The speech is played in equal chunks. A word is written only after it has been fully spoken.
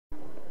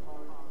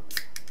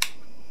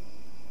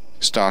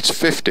starts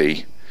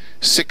 50,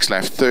 6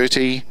 left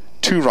 30,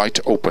 2 right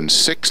opens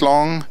 6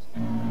 long.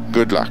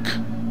 Good luck.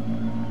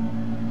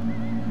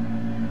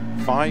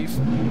 5,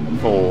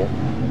 4,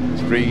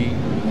 3,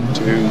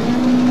 2,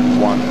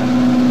 1,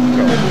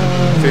 go.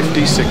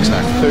 56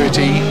 left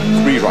 30,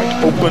 3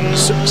 right opens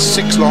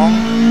 6 long,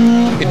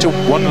 into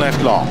 1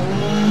 left long,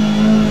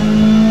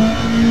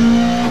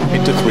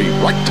 into 3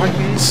 right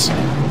tightens,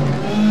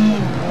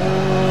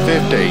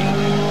 50,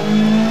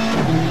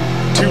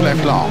 2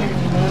 left long,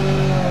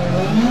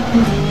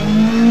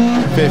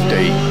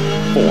 50,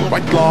 4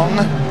 right long,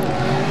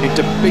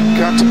 into big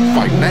cut,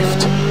 5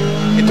 left,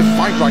 into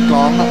 5 right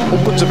long,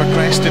 opens of a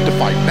crest, into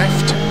 5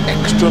 left,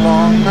 extra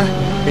long,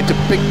 into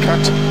big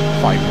cut,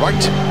 5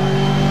 right,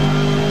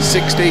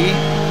 60,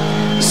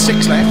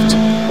 6 left,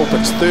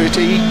 opens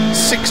 30,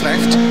 6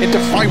 left, into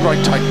 5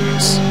 right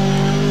tightens,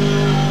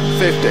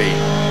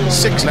 50,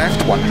 6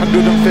 left,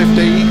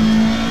 150,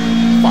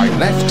 5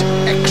 left,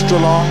 extra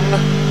long,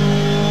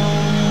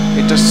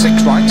 into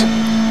 6 right,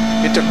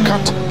 into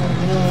cut,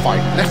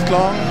 5 left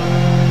long,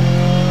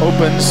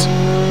 opens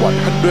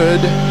 100,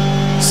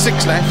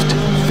 6 left,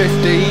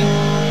 50,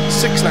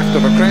 6 left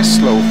of a crest,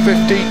 slow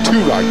 50,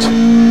 2 right,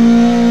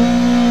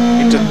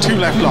 into 2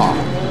 left long,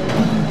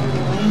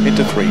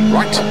 into 3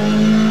 right,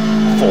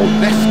 4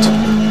 left,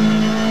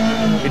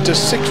 into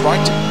 6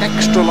 right,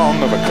 extra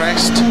long of a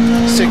crest,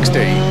 60,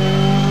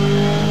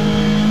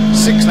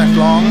 6 left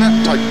long,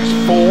 tightens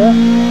 4,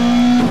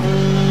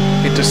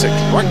 into 6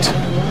 right,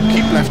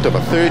 keep left of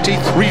a 30,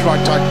 3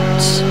 right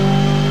tightens,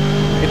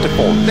 into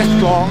 4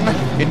 left long,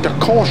 into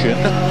caution,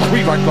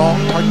 3 right long,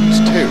 tightens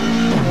 2,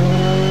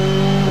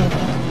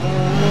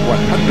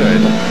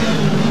 100,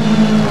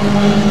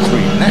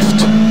 3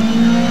 left,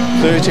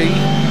 30,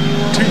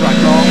 2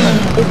 right long,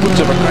 opens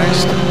of a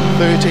crest,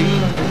 30,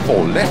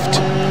 4 left,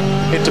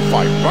 into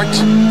 5 right,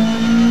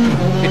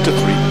 into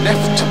 3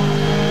 left,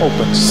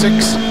 opens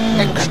 6,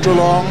 extra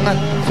long,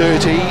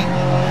 30,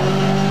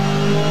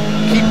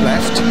 keep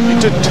left,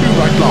 into 2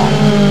 right long,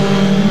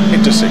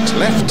 into 6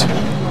 left,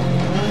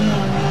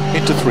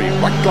 into 3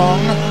 right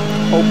long,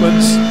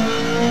 opens,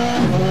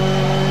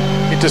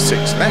 into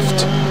 6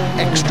 left,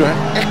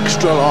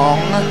 extra long,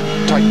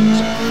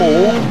 tightens 4,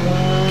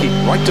 keep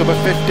right over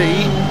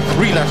 50,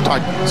 3 left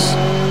tightens,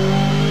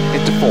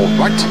 into 4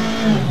 right,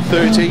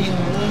 30,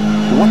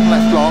 1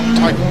 left long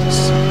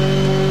tightens,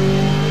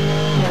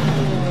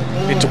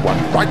 into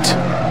 1 right,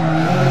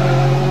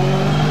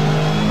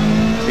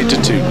 into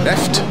 2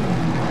 left,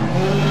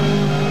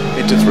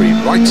 into 3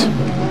 right,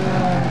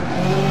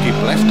 keep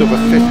left over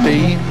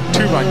 50,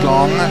 2 right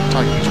long,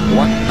 tightens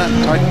 1,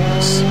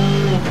 tightens,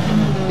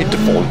 into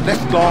 4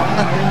 left long,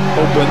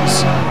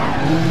 opens,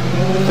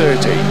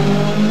 30,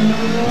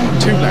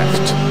 2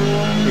 left,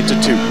 into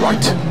 2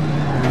 right,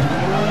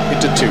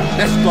 into 2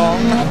 left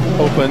long,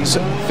 opens,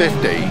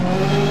 50,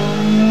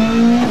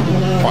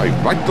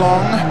 5 right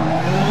long,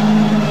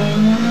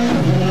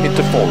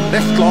 into 4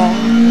 left long,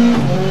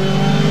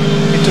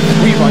 into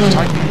 3 right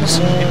tightens,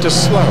 into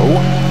slow,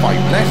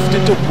 5 left,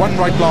 into 1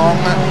 right long,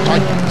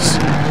 tightens,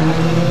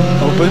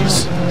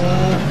 opens,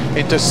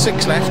 into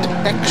 6 left,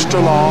 extra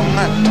long,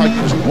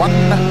 tightens 1,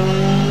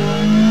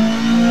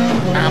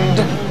 and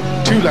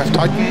 2 left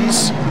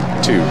tightens,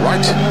 2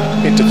 right,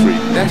 into 3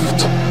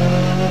 left,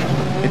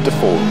 into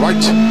 4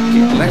 right,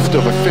 keep left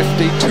over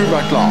 50, 2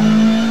 right long,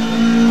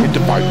 into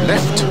 5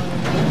 left,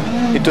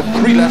 into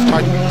 3 left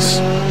tightens,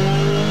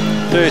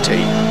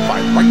 30,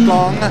 5 right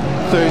long,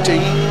 30,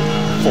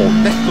 4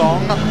 left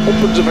long,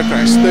 opens of a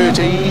crest,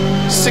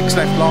 30, 6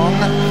 left long,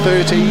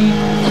 30,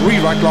 3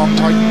 right long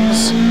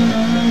tightens,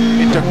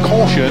 into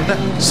caution,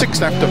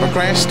 6 left of a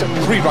crest,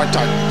 3 right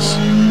tightens,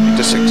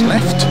 into 6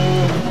 left,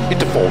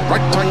 into 4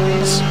 right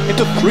tightens,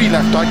 into 3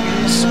 left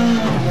tightens,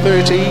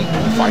 30,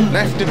 5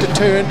 left into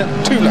turn,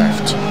 2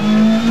 left,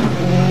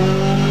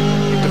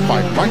 into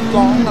 5 right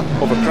long,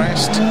 over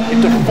crest,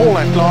 into 4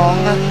 left long,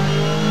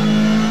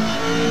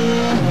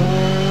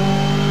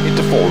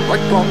 into 4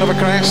 right long over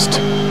crest,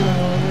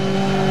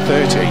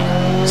 30,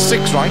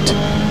 6 right,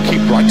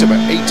 keep right over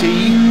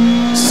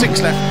 80,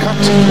 6 left cut,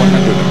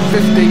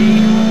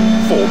 150,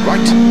 4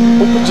 right,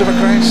 opens over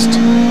crest,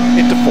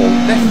 into 4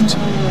 left,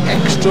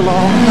 extra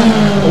long,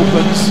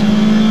 opens,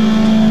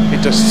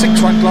 into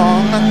 6 right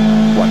long,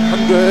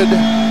 100,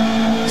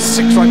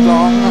 6 right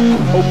long,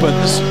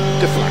 opens,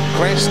 to flat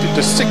crest,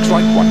 into 6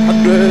 right,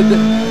 100,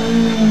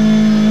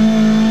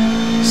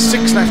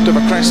 6 left of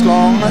a crest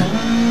long,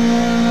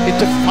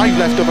 into 5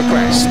 left of a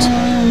crest,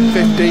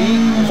 50,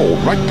 4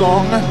 right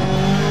long,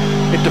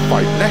 into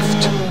 5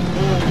 left,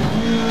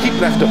 keep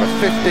left of a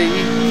 50,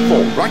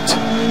 4 right,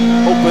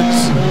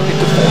 opens,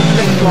 into 4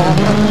 left long,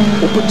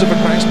 opens of a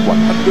crest,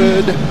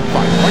 100, 5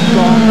 right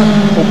long,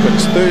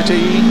 opens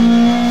 30,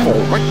 4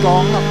 right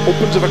long,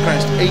 opens of a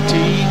crest,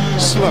 80,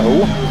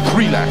 slow,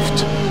 3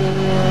 left,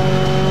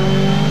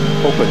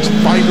 opens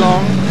 5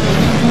 long,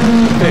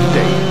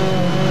 50,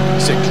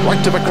 6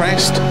 right of a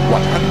crest,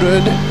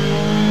 100,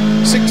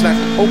 6 left,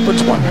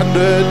 opens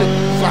 100,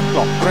 flat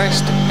long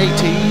crest,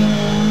 80,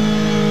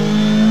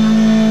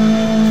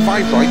 5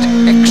 5 right,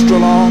 extra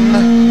long,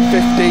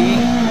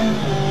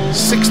 50,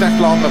 6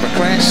 left long of a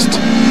crest,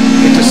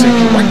 into 6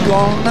 right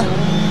long,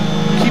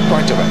 keep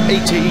right over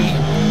 80,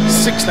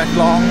 6 left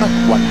long,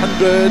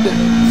 100,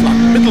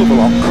 flat middle of a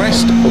long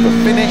crest, over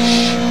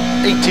finish,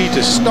 80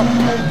 to stop.